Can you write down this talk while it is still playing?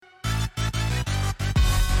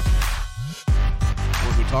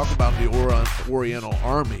talk about the Oriental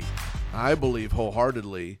Army, I believe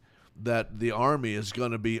wholeheartedly that the Army is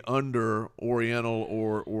going to be under Oriental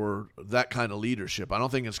or that kind of leadership. I don't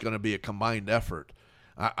think it's going to be a combined effort.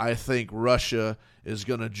 I think Russia is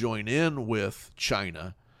going to join in with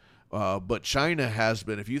China, but China has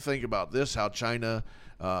been, if you think about this, how China,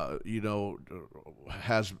 they've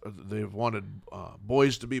wanted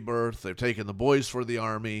boys to be birthed, they've taken the boys for the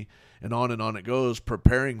Army, and on it goes,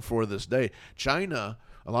 preparing for this day. China,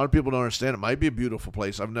 a lot of people don't understand, it might be a beautiful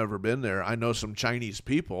place. I've never been there. I know some Chinese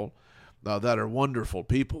people that are wonderful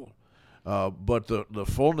people, but the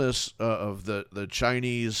fullness of the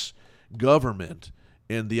Chinese government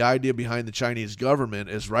and the idea behind the Chinese government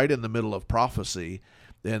is right in the middle of prophecy,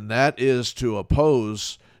 and that is to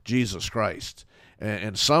oppose Jesus Christ.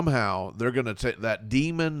 And somehow they're going to take that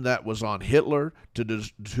demon that was on Hitler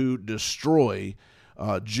to destroy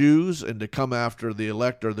Jews and to come after the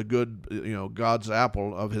elect or the good, God's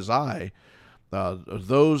apple of his eye.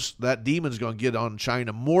 That demon's going to get on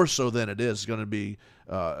China more so than it is going to be,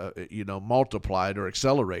 multiplied or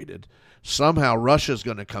accelerated. Somehow Russia's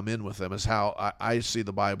going to come in with them is how I see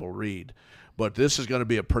the Bible read. But this is going to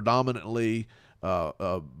be a predominantly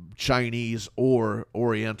Chinese or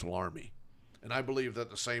Oriental army. And I believe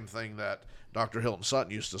that the same thing that Dr. Hilton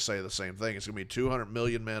Sutton used to say, the same thing. It's going to be 200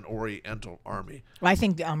 million man Oriental army. Well, I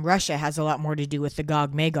think Russia has a lot more to do with the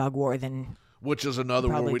Gog-Magog war than... Which is another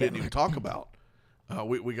war we didn't even talk about.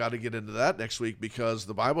 We got to get into that next week because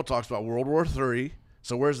the Bible talks about World War III.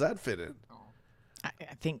 So where's that fit in?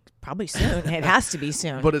 I think probably soon. It has to be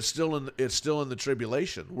soon. But it's still in the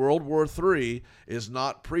tribulation. World War III is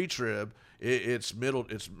not pre-trib. It's middle.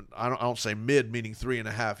 I don't say mid, meaning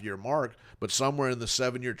 3.5 year mark, but somewhere in the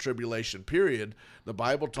 7-year tribulation period, the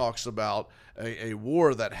Bible talks about a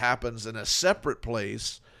war that happens in a separate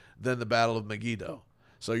place than the Battle of Megiddo.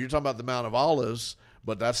 So you're talking about the Mount of Olives,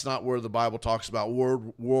 but that's not where the Bible talks about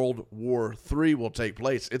World War III will take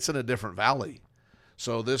place. It's in a different valley.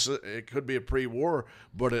 So it could be a pre-war,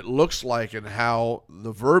 but it looks like in how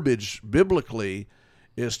the verbiage biblically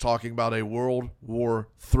is talking about a World War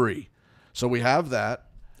III. So we have that.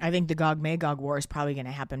 I think the Gog-Magog war is probably going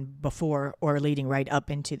to happen before or leading right up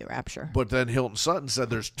into the rapture. But then Hilton Sutton said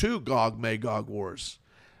there's 2 Gog-Magog wars.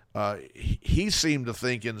 He seemed to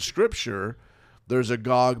think in Scripture there's a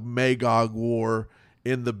Gog-Magog war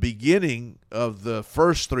in the beginning of the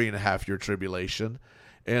first 3.5 year tribulation.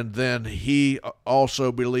 And then he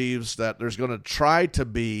also believes that there's going to try to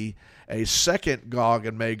be a second Gog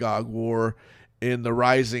and Magog war in the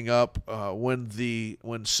rising up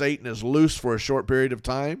when Satan is loose for a short period of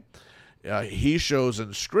time. He shows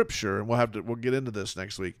in Scripture, and we'll get into this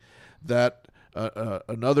next week, that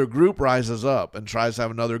another group rises up and tries to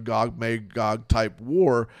have another Gog-Magog type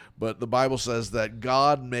war, but the Bible says that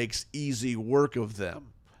God makes easy work of them.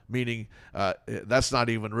 Meaning that's not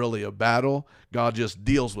even really a battle. God just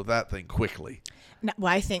deals with that thing quickly.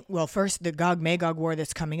 Well, I think, first, the Gog-Magog war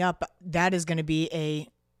that's coming up, that is going to be a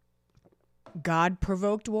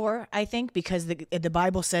God-provoked war, I think, because the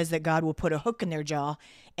Bible says that God will put a hook in their jaw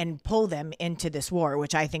and pull them into this war,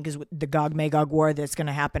 which I think is the Gog-Magog war that's going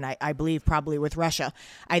to happen, I believe, probably with Russia.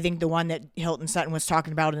 I think the one that Hilton Sutton was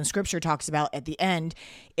talking about and Scripture talks about at the end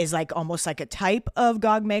is almost like a type of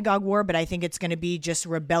Gog-Magog war, but I think it's going to be just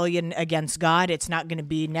rebellion against God. It's not going to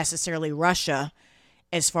be necessarily Russia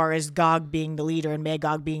as far as Gog being the leader and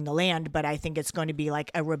Magog being the land, but I think it's going to be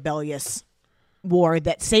like a rebellious war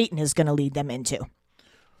that Satan is going to lead them into.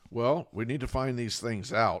 Well, we need to find these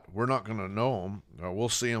things out. We're not going to know them. We'll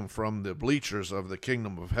see them from the bleachers of the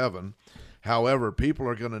kingdom of heaven. However, people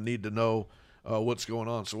are going to need to know what's going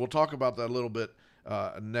on. So we'll talk about that a little bit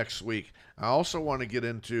next week. I also want to get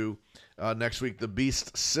into next week the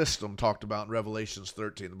beast system talked about in Revelations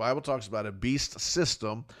 13. The Bible talks about a beast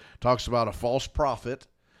system, talks about a false prophet,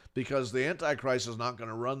 because the Antichrist is not going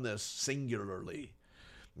to run this singularly.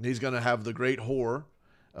 He's going to have the great whore,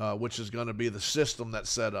 which is going to be the system that's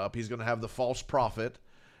set up. He's going to have the false prophet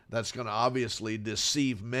that's going to obviously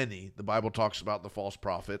deceive many. The Bible talks about the false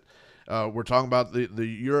prophet. We're talking about the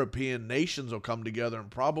European nations will come together and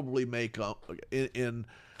probably make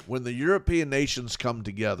when the European nations come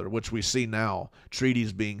together, which we see now,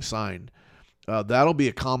 treaties being signed, that'll be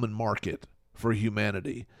a common market for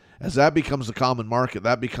humanity. As that becomes the common market,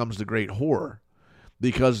 that becomes the great whore.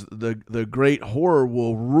 Because the great whore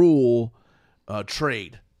will rule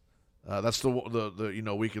trade. That's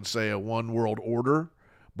the we could say a one world order,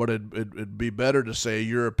 but it'd be better to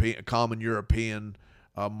say a common European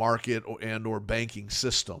market or banking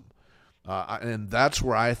system, and that's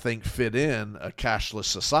where I think fit in a cashless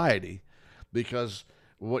society, because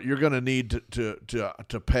what you're going to need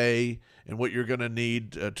to pay and what you're going to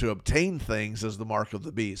need to obtain things is the mark of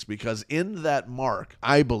the beast. Because in that mark,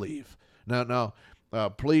 I believe,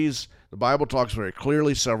 please, the Bible talks very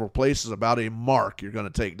clearly several places about a mark you're going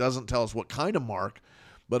to take. It doesn't tell us what kind of mark,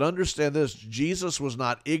 but understand this, Jesus was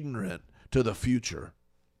not ignorant to the future.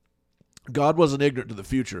 God wasn't ignorant to the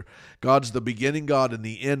future. God's the beginning God and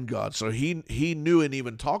the end God. So he knew and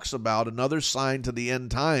even talks about another sign to the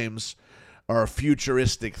end times are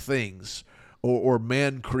futuristic things or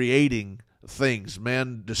man creating things,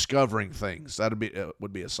 man discovering things. That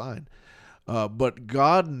would be a sign. But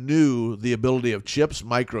God knew the ability of chips,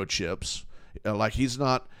 microchips, like he's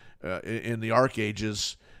not in the Arc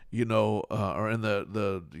Ages, or in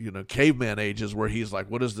the caveman ages where he's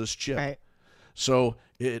like, what is this chip? Right. So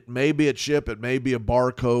it may be a chip, it may be a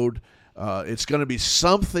barcode. It's going to be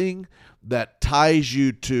something that ties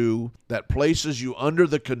you to, that places you under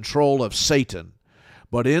the control of Satan.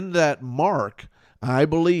 But in that mark, I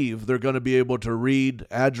believe they're going to be able to read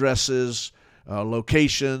addresses,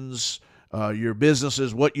 locations, your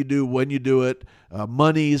businesses, what you do, when you do it,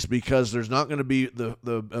 monies, because there's not going to be the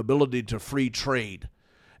ability to free trade.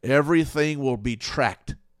 Everything will be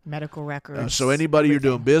tracked. Medical records. So anybody you're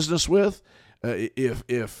doing business with,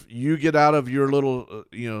 if you get out of your little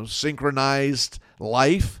synchronized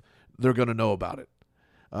life, they're going to know about it.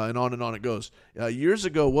 And on it goes. Years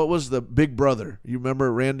ago, what was the Big Brother? You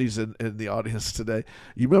remember, Randy's in the audience today.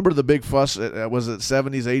 You remember the big fuss, was it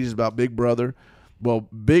 70s, 80s about Big Brother? Well,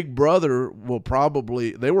 Big Brother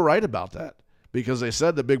they were right about that because they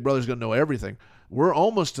said that Big Brother's going to know everything. We're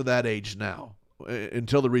almost to that age now.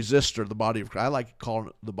 Until the resistor, the body of Christ. I like calling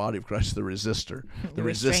the body of Christ the resistor, the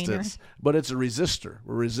resistance. But it's a resistor.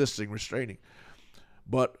 We're resisting, restraining.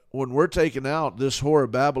 But when we're taking out this whore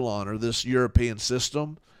of Babylon or this European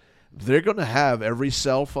system, they're going to have every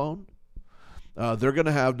cell phone. They're going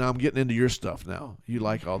to have, now I'm getting into your stuff now. You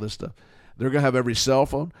like all this stuff. They're going to have every cell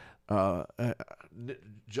phone.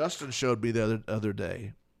 Justin showed me the other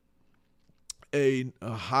day a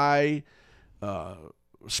high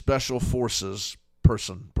special forces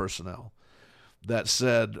personnel that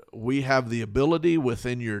said, we have the ability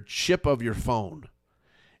within your chip of your phone,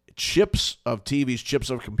 chips of TVs,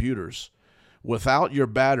 chips of computers, without your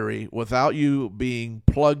battery, without you being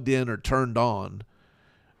plugged in or turned on,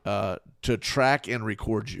 to track and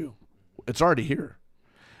record you. It's already here.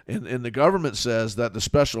 And the government says that the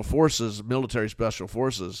special forces, military special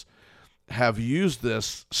forces, have used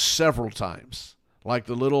this several times. Like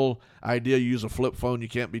the little idea, you use a flip phone, you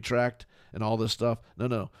can't be tracked and all this stuff.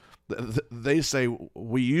 No. They say,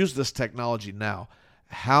 we use this technology now.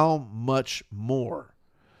 How much more,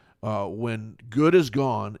 when good is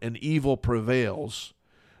gone and evil prevails,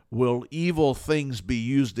 will evil things be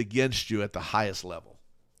used against you at the highest level?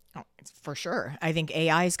 Oh, for sure. I think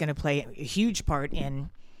AI is going to play a huge part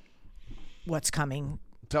in what's coming.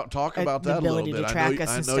 Talk about that a little bit.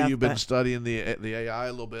 I know you've been studying the AI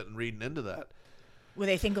a little bit and reading into that. Well,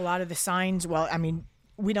 they think a lot of the signs,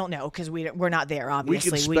 we don't know because we're not there,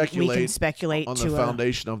 obviously. We can speculate on the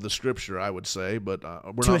foundation of the Scripture, I would say, but we're not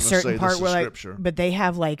to going a to certain say part this is Scripture. But they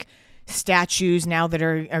have statues now that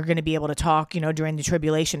are going to be able to talk. During the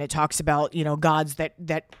tribulation, it talks about gods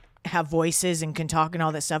that have voices and can talk and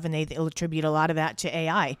all that stuff, and they attribute a lot of that to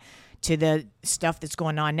AI, to the stuff that's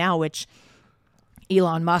going on now, which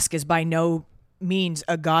Elon Musk is by no means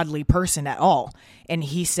a godly person at all, and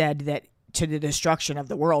he said that to the destruction of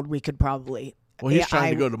the world, we could probably. Well, he's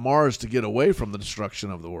trying to go to Mars to get away from the destruction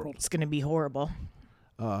of the world. It's going to be horrible.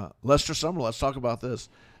 Lester Summerlin, let's talk about this.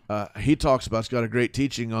 He talks about, he's got a great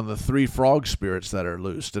teaching on the 3 frog spirits that are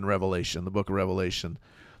loosed in Revelation, the book of Revelation.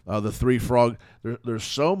 The 3 frog, there's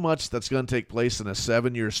so much that's going to take place in a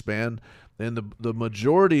 7-year span. And the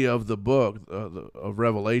majority of the book of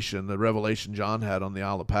Revelation, the revelation John had on the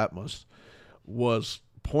Isle of Patmos, was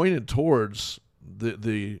pointed towards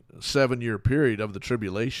the 7-year period of the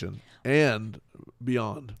tribulation and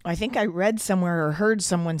beyond. I think I read somewhere or heard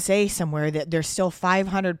someone say somewhere that there's still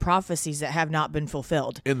 500 prophecies that have not been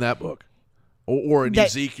fulfilled. In that book. Or in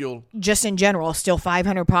Ezekiel. Just in general, still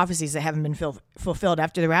 500 prophecies that haven't been fulfilled.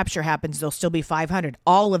 After the rapture happens, there'll still be 500.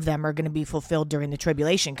 All of them are going to be fulfilled during the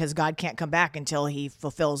tribulation because God can't come back until he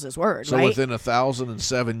fulfills his word, so right? Within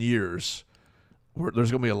 1,007 years,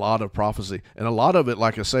 there's going to be a lot of prophecy. And a lot of it,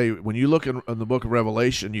 like I say, when you look in the book of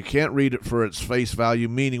Revelation, you can't read it for its face value,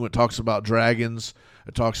 meaning when it talks about dragons,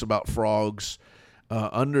 it talks about frogs.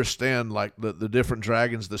 Understand the different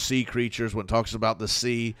dragons, the sea creatures. When it talks about the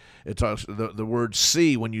sea, it talks the word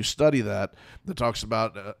sea. When you study that, it talks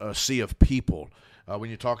about a sea of people. When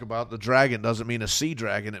you talk about the dragon, doesn't mean a sea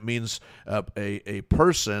dragon. It means a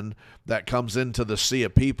person that comes into the sea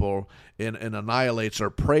of people and annihilates or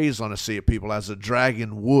preys on a sea of people as a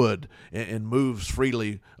dragon would, and moves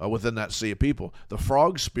freely within that sea of people. The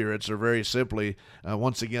frog spirits are very simply,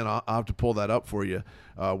 once again, I'll have to pull that up for you,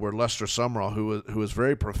 where Lester Summerall, who is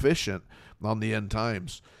very proficient on the end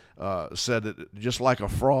times, said that just like a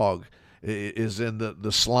frog is in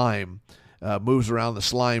the slime, moves around the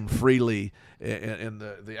slime freely, and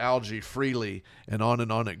the algae freely, and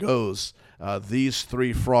on it goes. These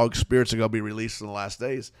 3 frog spirits are going to be released in the last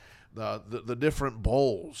days. The different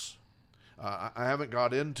bowls. I haven't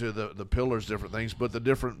got into the pillars, different things, but the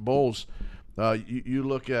different bowls. You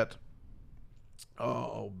look at,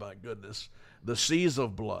 oh my goodness, the seas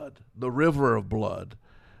of blood, the river of blood,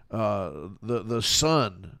 the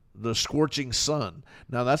sun, the scorching sun.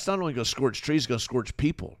 Now that's not only going to scorch trees, it's going to scorch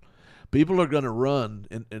people. People are going to run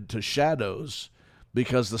into shadows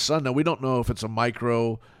because the sun, now we don't know if it's a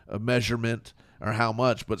micro measurement or how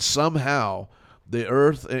much, but somehow the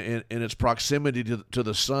earth in its proximity to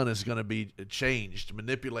the sun is going to be changed,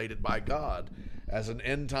 manipulated by God as an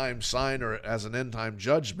end time sign or as an end time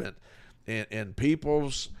judgment. And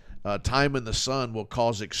people's time in the sun will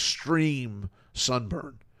cause extreme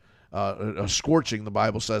sunburn. A scorching, the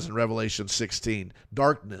Bible says in Revelation 16.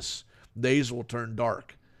 Darkness. Days will turn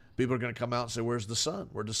dark. People are going to come out and say, where's the sun?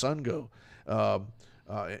 Where'd the sun go?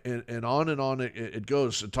 And on it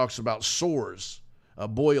goes. It talks about sores,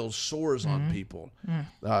 boils, sores on people.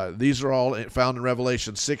 These are all found in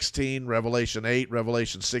Revelation 16, Revelation 8,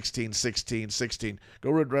 Revelation 16, 16, 16.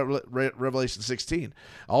 Go read Revelation 16.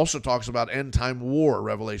 Also talks about end-time war,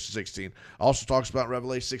 Revelation 16. Also talks about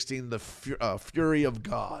Revelation 16, the fury of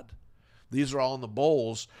God. These are all in the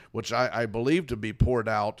bowls, which I believe to be poured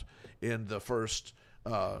out in the first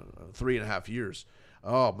 3.5 years.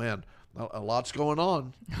 Oh, man. A lot's going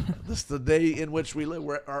on. This is the day in which we live.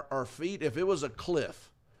 Where our feet, if it was a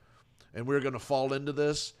cliff and we were going to fall into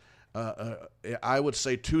this, I would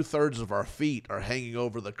say 2/3 of our feet are hanging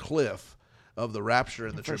over the cliff of the rapture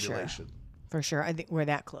and the tribulation. For sure. I think we're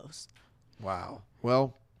that close. Wow.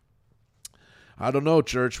 Well, I don't know,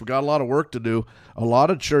 church. We got a lot of work to do. A lot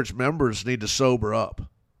of church members need to sober up.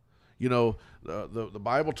 You know, the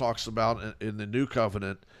Bible talks about in the New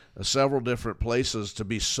Covenant several different places to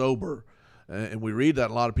be sober. And we read that,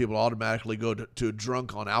 a lot of people automatically go to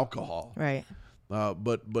drunk on alcohol. Right.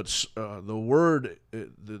 But the word,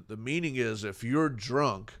 the meaning is, if you're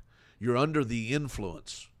drunk, you're under the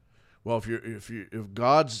influence. Well, if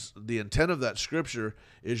God's, the intent of that scripture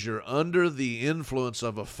is you're under the influence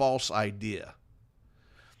of a false idea.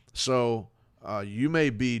 So you may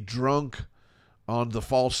be drunk on the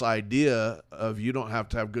false idea of you don't have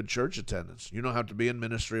to have good church attendance. You don't have to be in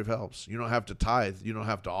ministry of helps. You don't have to tithe. You don't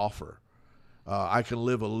have to offer. I can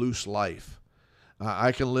live a loose life.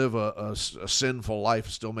 I can live a sinful life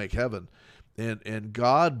and still make heaven. And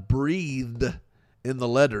God breathed in the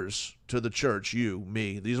letters to the church, you,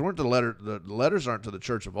 me. These weren't the letters aren't to the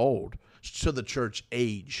church of old. It's to the church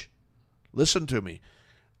age. Listen to me.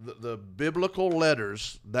 The biblical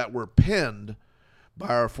letters that were penned by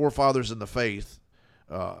our forefathers in the faith,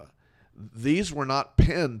 these were not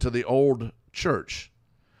penned to the old church.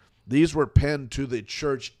 These were penned to the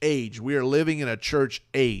church age. We are living in a church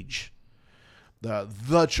age,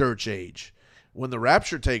 the church age. When the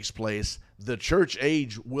rapture takes place, the church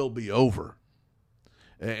age will be over.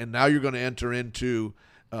 And now you're going to enter into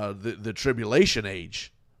the tribulation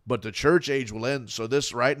age. But the church age will end. So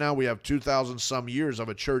this right now we have 2,000 some years of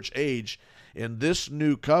a church age. And this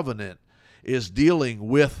new covenant is dealing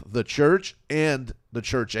with the church and the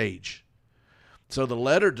church age. So the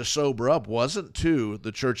letter to sober up wasn't to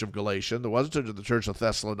the church of Galatia, it wasn't to the church of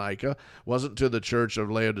Thessalonica, wasn't to the church of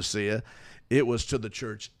Laodicea. It was to the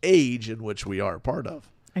church age in which we are a part of.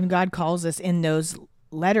 And God calls us in those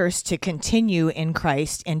letters to continue in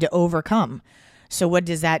Christ and to overcome. So what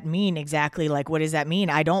does that mean exactly? Like, what does that mean?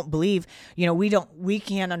 I don't believe, we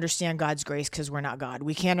can't understand God's grace because we're not God.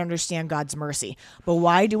 We can't understand God's mercy. But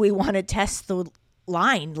why do we want to test the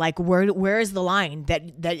line? Like, where is the line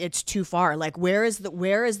that it's too far? Like, where is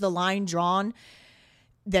the line drawn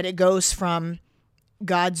that it goes from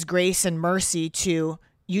God's grace and mercy to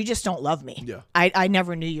you just don't love me. Yeah. I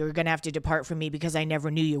never knew you were going to have to depart from me because I never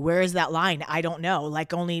knew you. Where is that line? I don't know.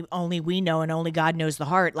 Like only we know, and only God knows the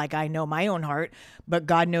heart. Like I know my own heart, but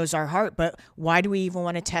God knows our heart. But why do we even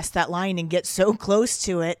want to test that line and get so close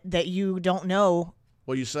to it that you don't know?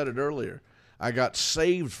 Well, you said it earlier. I got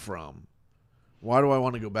saved from. Why do I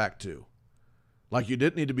want to go back to? Like you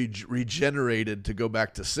didn't need to be regenerated to go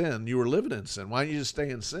back to sin. You were living in sin. Why don't you just stay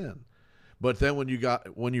in sin? But then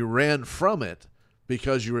when you ran from it,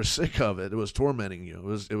 because you were sick of it. It was tormenting you.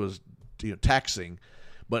 It was taxing.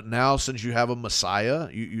 But now, since you have a Messiah,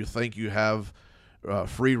 you think you have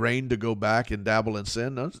free reign to go back and dabble in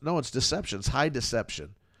sin. No, it's deception. It's high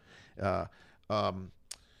deception.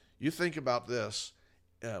 You think about this.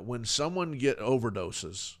 When someone get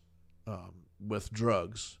overdoses with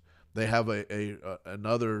drugs, they have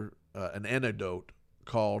an antidote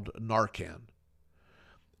called Narcan,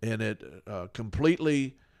 and it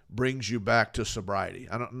completely brings you back to sobriety.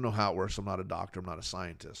 I don't know how it works. I'm not a doctor. I'm not a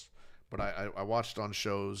scientist. But I watched on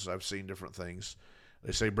shows. I've seen different things.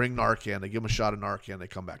 They say, bring Narcan. They give them a shot of Narcan. They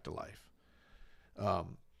come back to life.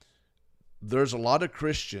 There's a lot of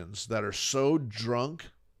Christians that are so drunk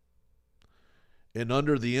and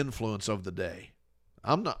under the influence of the day.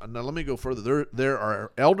 Now, let me go further. There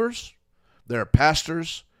are elders. There are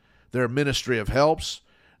pastors. There are ministry of helps.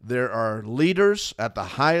 There are leaders at the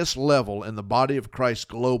highest level in the body of Christ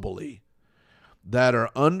globally that are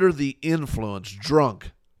under the influence,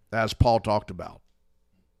 drunk, as Paul talked about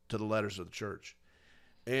to the letters of the church.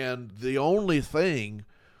 And the only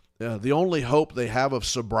hope they have of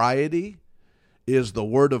sobriety is the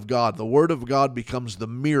Word of God. The Word of God becomes the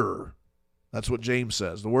mirror. That's what James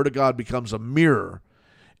says. The Word of God becomes a mirror,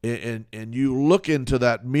 and you look into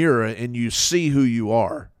that mirror and you see who you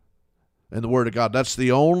are in the Word of God. That's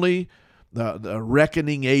the only the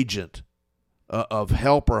reckoning agent of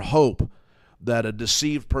help or hope that a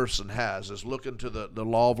deceived person has, is look into the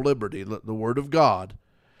law of liberty, the Word of God,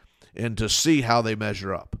 and to see how they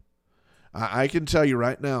measure up. I can tell you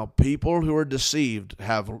right now, people who are deceived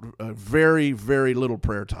have a very, very little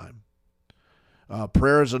prayer time.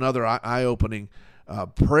 Prayer is another eye-opening.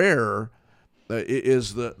 Prayer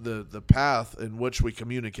is the path in which we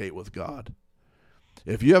communicate with God.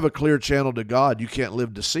 If you have a clear channel to God, you can't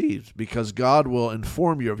live deceived, because God will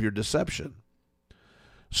inform you of your deception.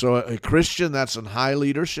 So a Christian that's in high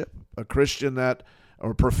leadership, a Christian that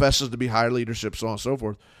or professes to be high leadership, so on and so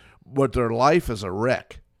forth, but their life is a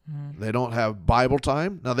wreck. They don't have Bible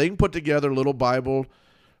time. Now, they can put together a little Bible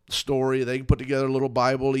story. They can put together little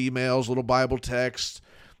Bible emails, little Bible texts.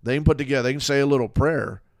 They can say a little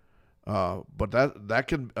prayer. But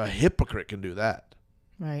a hypocrite can do that.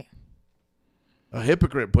 Right. A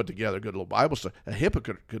hypocrite put together a good little Bible study. A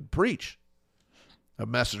hypocrite could preach a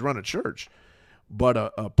message, run a church. But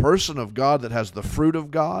a person of God that has the fruit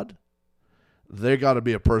of God, they got to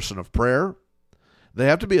be a person of prayer. They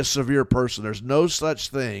have to be a severe person. There's no such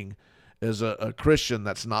thing as a Christian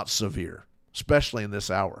that's not severe, especially in this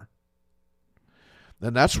hour.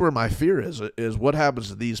 And that's where my fear is what happens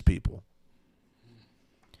to these people.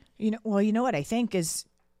 You know what I think is,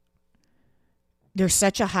 there's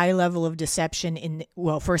such a high level of deception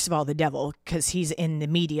first of all, the devil, because he's in the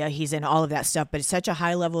media, he's in all of that stuff, but it's such a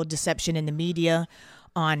high level of deception in the media,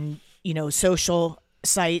 on, social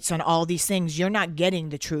sites, on all these things. You're not getting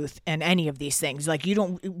the truth in any of these things. Like, we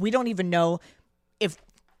don't even know if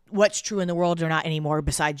what's true in the world or not anymore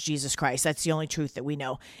besides Jesus Christ. That's the only truth that we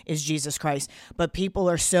know, is Jesus Christ. But people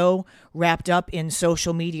are so wrapped up in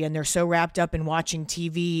social media, and they're so wrapped up in watching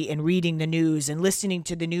TV and reading the news and listening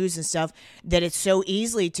to the news and stuff, that it's so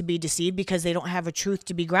easily to be deceived, because they don't have a truth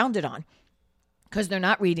to be grounded on. Because they're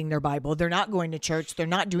not reading their Bible. They're not going to church. They're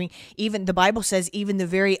not doing, even the Bible says, even the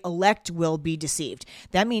very elect will be deceived.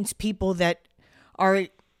 That means people that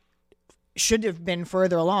should have been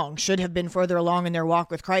further along in their walk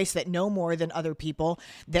with Christ, that know more than other people,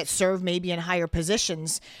 that serve maybe in higher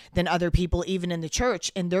positions than other people, even in the church,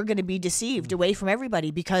 and they're going to be deceived away from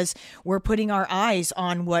everybody, because we're putting our eyes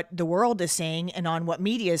on what the world is saying, and on what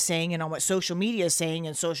media is saying, and on what social media is saying,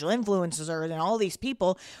 and social influencers are, and all these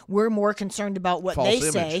people. We're more concerned about what they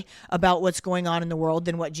say about what's going on in the world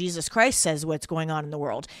than what Jesus Christ says what's going on in the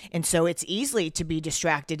world. And so it's easy to be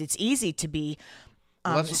distracted. It's easy to be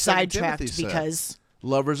sidetracked, because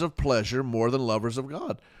lovers of pleasure more than lovers of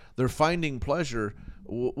God. They're finding pleasure.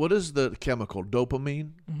 What is the chemical?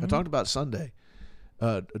 Dopamine. I talked about Sunday.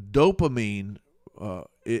 Dopamine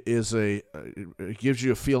it gives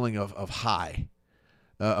you a feeling of high,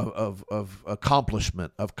 of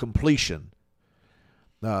accomplishment, of completion.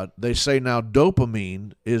 They say now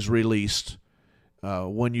dopamine is released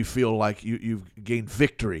when you feel like you've gained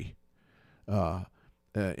victory.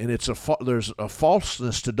 And there's a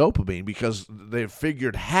falseness to dopamine, because they've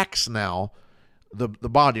figured hacks now, the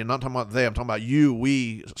body. I'm not talking about they. I'm talking about you,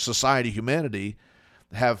 we, society, humanity,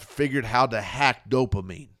 have figured how to hack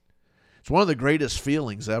dopamine. It's one of the greatest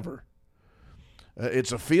feelings ever.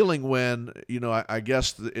 It's a feeling when, I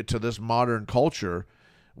guess to this modern culture,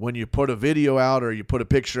 when you put a video out or you put a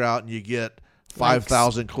picture out and you get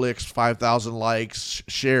 5,000 clicks, 5,000 likes,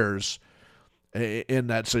 shares. and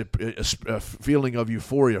that's a feeling of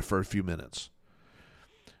euphoria for a few minutes.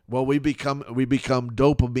 Well, we become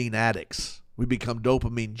dopamine addicts. We become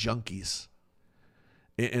dopamine junkies.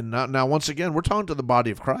 And now, once again, we're talking to the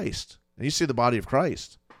body of Christ. And you see the body of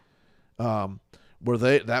Christ, where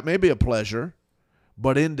that may be a pleasure,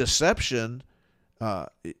 but in deception,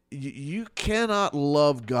 you cannot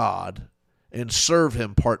love God and serve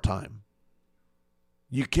Him part-time.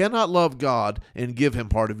 You cannot love God and give Him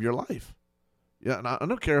part of your life. Yeah, and I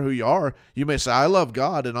don't care who you are. You may say, "I love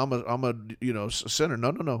God and I'm a sinner."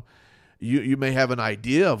 No. You may have an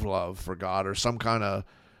idea of love for God or some kind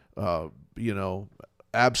of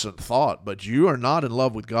absent thought, but you are not in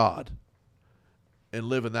love with God and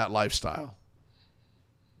live in that lifestyle.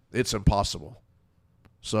 It's impossible.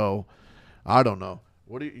 So, I don't know.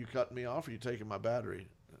 What are you cutting me off? Or are you taking my battery?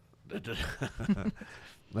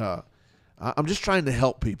 I'm just trying to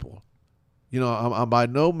help people. I'm by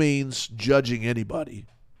no means judging anybody.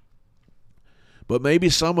 But maybe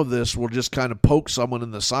some of this will just kind of poke someone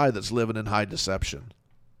in the side that's living in high deception.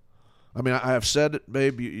 I mean, I have said it,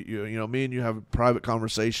 babe. Me and you have private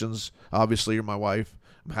conversations. Obviously, you're my wife.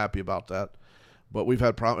 I'm happy about that. But we've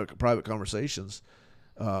had private conversations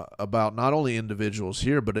about not only individuals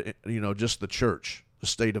here, but just the church, the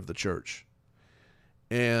state of the church.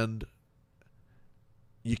 And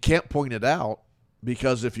you can't point it out,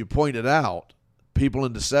 because if you point it out, people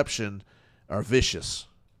in deception are vicious.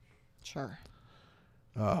 Sure.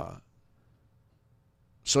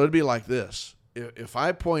 So it'd be like this. If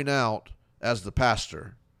I point out as the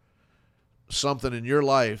pastor something in your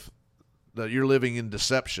life that you're living in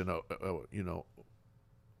deception,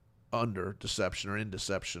 under deception or in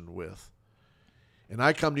deception with, and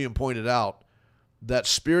I come to you and point it out, that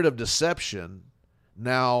spirit of deception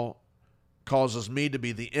now causes me to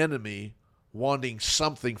be the enemy, wanting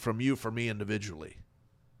something from you for me individually.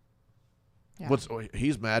 Yeah.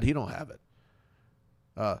 He's mad, he don't have it.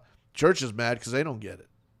 Church is mad because they don't get it.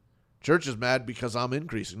 Church is mad because I'm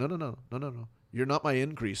increasing. No. You're not my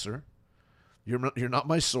increaser. You're not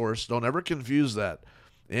my source. Don't ever confuse that.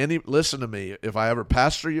 Listen to me. If I ever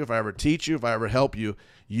pastor you, if I ever teach you, if I ever help you,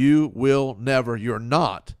 you're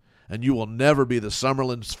not, and you will never be the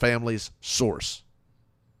Summerlin family's source.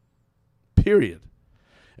 Period.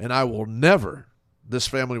 And this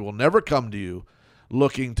family will never come to you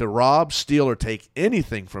looking to rob, steal, or take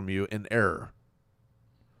anything from you in error.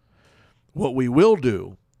 What we will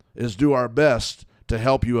do is do our best to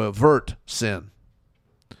help you avert sin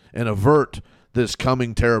and avert this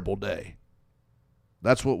coming terrible day.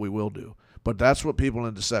 That's what we will do. But that's what people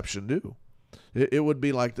in deception do. It would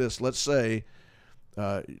be like this. Let's say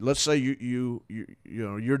you're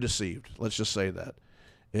deceived. Let's just say that.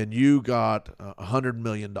 And you got $100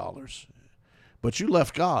 million, but you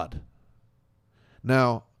left God.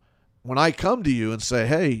 Now, when I come to you and say,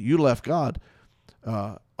 "Hey, you left God,"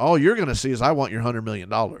 all you're going to see is, "I want your $100 million.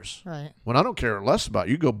 Right. When I don't care less about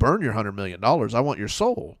you, go burn your $100 million. I want your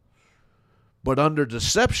soul. But under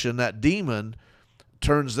deception, that demon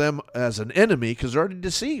turns them as an enemy because they're already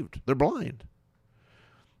deceived. They're blind.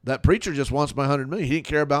 That preacher just wants my $100 million. He didn't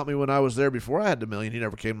care about me when I was there before I had the million. He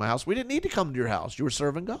never came to my house. We didn't need to come to your house. You were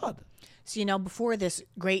serving God. So, before this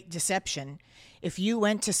great deception, if you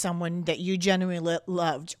went to someone that you genuinely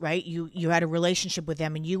loved, right? You had a relationship with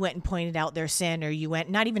them and you went and pointed out their sin, or you went,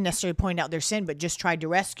 not even necessarily point out their sin, but just tried to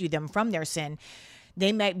rescue them from their sin.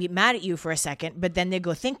 They might be mad at you for a second, but then they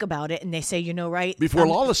go think about it and they say, right? Before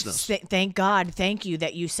lawlessness. Thank God. Thank you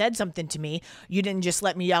that you said something to me. You didn't just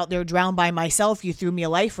let me out there drown by myself. You threw me a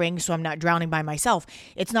life ring so I'm not drowning by myself.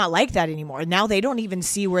 It's not like that anymore. Now they don't even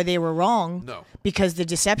see where they were wrong. No. Because the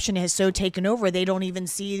deception has so taken over, they don't even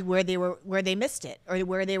see where they missed it or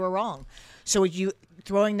where they were wrong. So you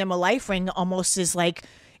throwing them a life ring almost is like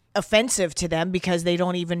offensive to them, because they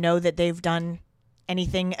don't even know that they've done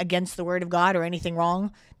anything against the word of God or anything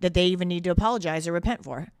wrong that they even need to apologize or repent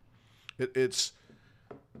for. It's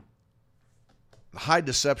high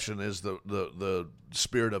deception is the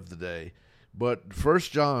spirit of the day. But 1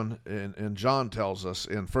 John, and John tells us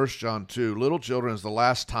in 1 John 2, "Little children, is the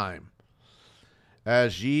last time.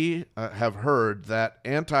 As ye have heard that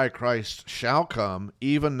Antichrist shall come,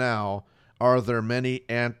 even now are there many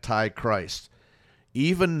Antichrists."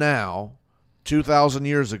 Even now, 2,000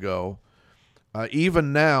 years ago,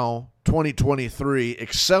 even now, 2023,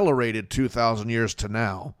 accelerated 2,000 years to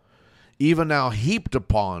now, even now heaped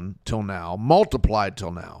upon till now, multiplied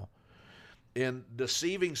till now. And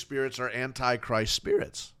deceiving spirits are antichrist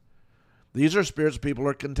spirits. These are spirits people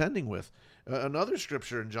are contending with. Another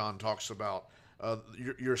scripture in John talks about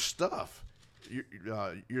your stuff.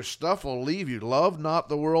 your stuff will leave you. Love not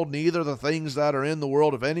the world, neither the things that are in the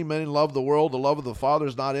world. If any man love the world, the love of the Father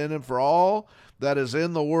is not in him. For all that is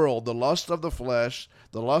in the world, the lust of the flesh,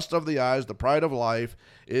 the lust of the eyes, the pride of life,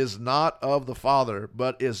 is not of the Father,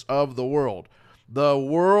 but is of the world. The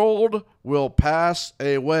world will pass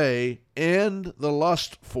away, and the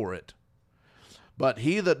lust for it. But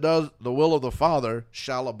he that does the will of the Father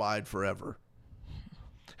shall abide forever.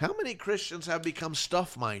 How many Christians have become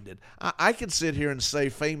stuff-minded? I can sit here and say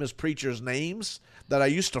famous preachers' names that I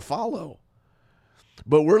used to follow.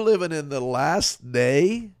 But we're living in the last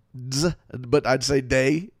day, but I'd say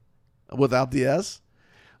day without the S.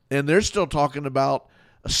 And they're still talking about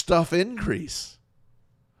a stuff increase.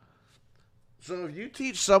 So if you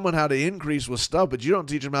teach someone how to increase with stuff, but you don't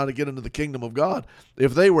teach them how to get into the kingdom of God,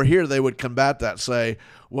 if they were here, they would combat that, say,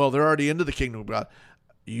 well, they're already into the kingdom of God.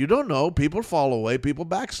 You don't know. People fall away. People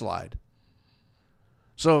backslide.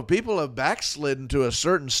 So if people have backslidden to a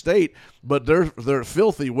certain state, but they're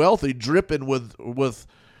filthy, wealthy, dripping with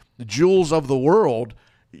jewels of the world,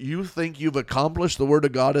 you think you've accomplished the word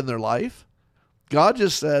of God in their life? God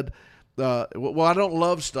just said, well, I don't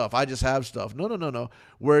love stuff. I just have stuff. No.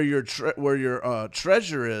 Where your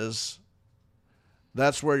treasure is,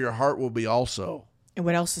 that's where your heart will be also. And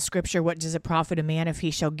what else is Scripture? What does it profit a man if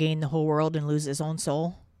he shall gain the whole world and lose his own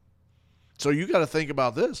soul? So you got to think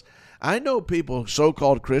about this. I know people,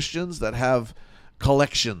 so-called Christians, that have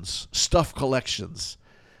collections, stuff collections.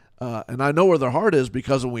 And I know where their heart is,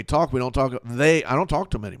 because when we talk, I don't talk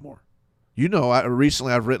to them anymore. You know,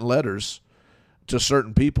 recently I've written letters to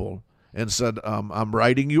certain people and said, I'm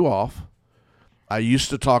writing you off. I used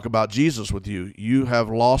to talk about Jesus with you. You have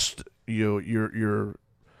lost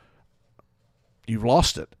you've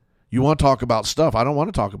lost it. You want to talk about stuff. I don't want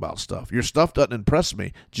to talk about stuff. Your stuff doesn't impress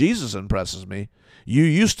me. Jesus impresses me. You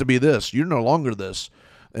used to be this. You're no longer this.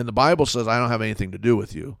 And the Bible says I don't have anything to do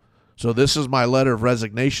with you. So this is my letter of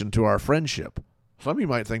resignation to our friendship. Some of you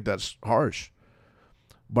might think that's harsh.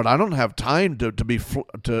 But I don't have time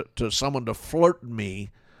to someone to flirt me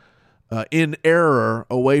in error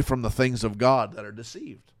away from the things of God that are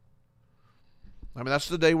deceived. I mean, that's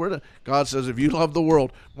the day God says, if you love the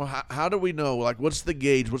world, well, how do we know? Like, what's the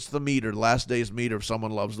gauge? What's the meter, last day's meter, if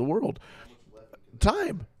someone loves the world?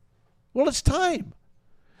 Time. Well, it's time.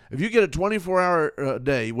 If you get a 24-hour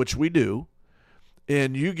day, which we do,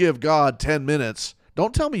 and you give God 10 minutes,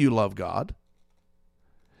 don't tell me you love God.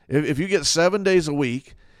 If you get 7 days a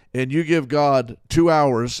week and you give God 2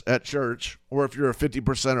 hours at church, or if you're a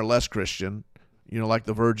 50% or less Christian, like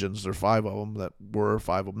the virgins, there are 5 of them that were,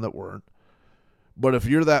 5 of them that weren't. But if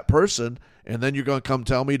you're that person, and then you're going to come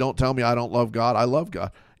don't tell me I don't love God. I love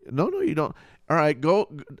God. No, you don't. All right,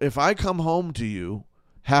 go. If I come home to you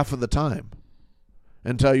half of the time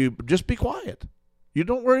and tell you, just be quiet. You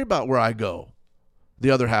don't worry about where I go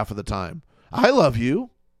the other half of the time. I love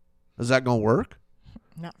you. Is that going to work?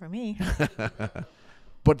 Not for me.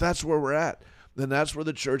 But that's where we're at. Then that's where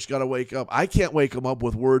the church got to wake up. I can't wake them up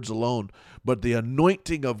with words alone, but the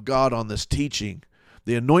anointing of God on this teaching,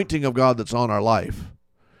 the anointing of God that's on our life,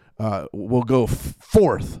 will go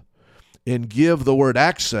forth and give the word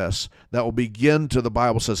access that will begin to, the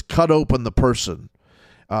Bible says, cut open the person,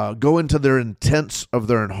 go into their intents of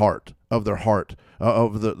their heart,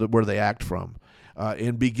 where they act from,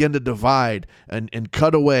 and begin to divide and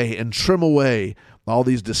cut away and trim away all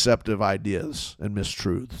these deceptive ideas and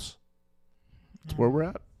mistruths. That's where we're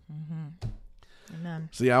at. Mm-hmm. Amen.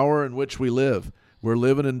 It's the hour in which we live. We're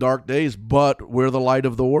living in dark days, but we're the light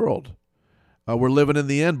of the world. We're living in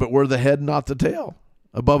the end, but we're the head, not the tail.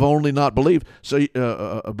 Above only, not believe. So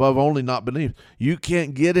above only, not beneath. You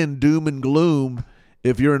can't get in doom and gloom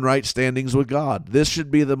if you're in right standings with God. This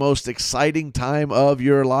should be the most exciting time of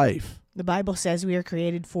your life. The Bible says we are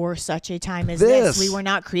created for such a time as this. We were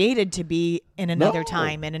not created to be in another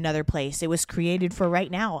time, in another place. It was created for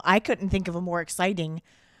right now. I couldn't think of a more exciting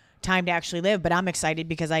time to actually live, but I'm excited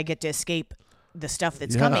because I get to escape the stuff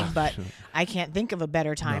that's coming, but I can't think of a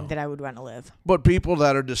better time that I would want to live. But people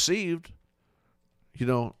that are deceived,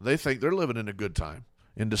 they think they're living in a good time,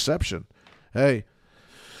 in deception. Hey,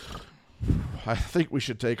 I think we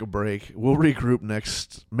should take a break. We'll regroup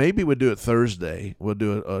next. Maybe we'll do it Thursday. We'll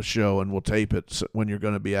do a show and we'll tape it when you're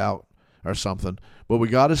going to be out or something. But we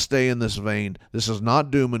got to stay in this vein. This is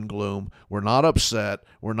not doom and gloom. We're not upset.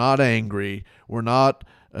 We're not angry. We're not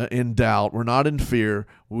in doubt. We're not in fear.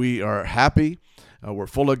 We are happy. We're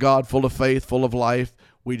full of God, full of faith, full of life.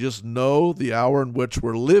 We just know the hour in which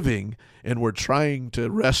we're living, and we're trying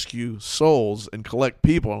to rescue souls and collect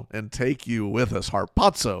people and take you with us.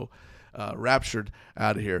 Harpazo. raptured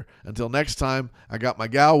out of here. Until next time, I got my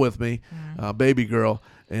gal with me, baby girl,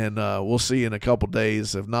 and we'll see you in a couple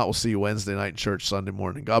days. If not, we'll see you Wednesday night in church, Sunday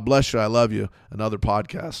morning. God bless you. I love you. Another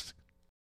podcast.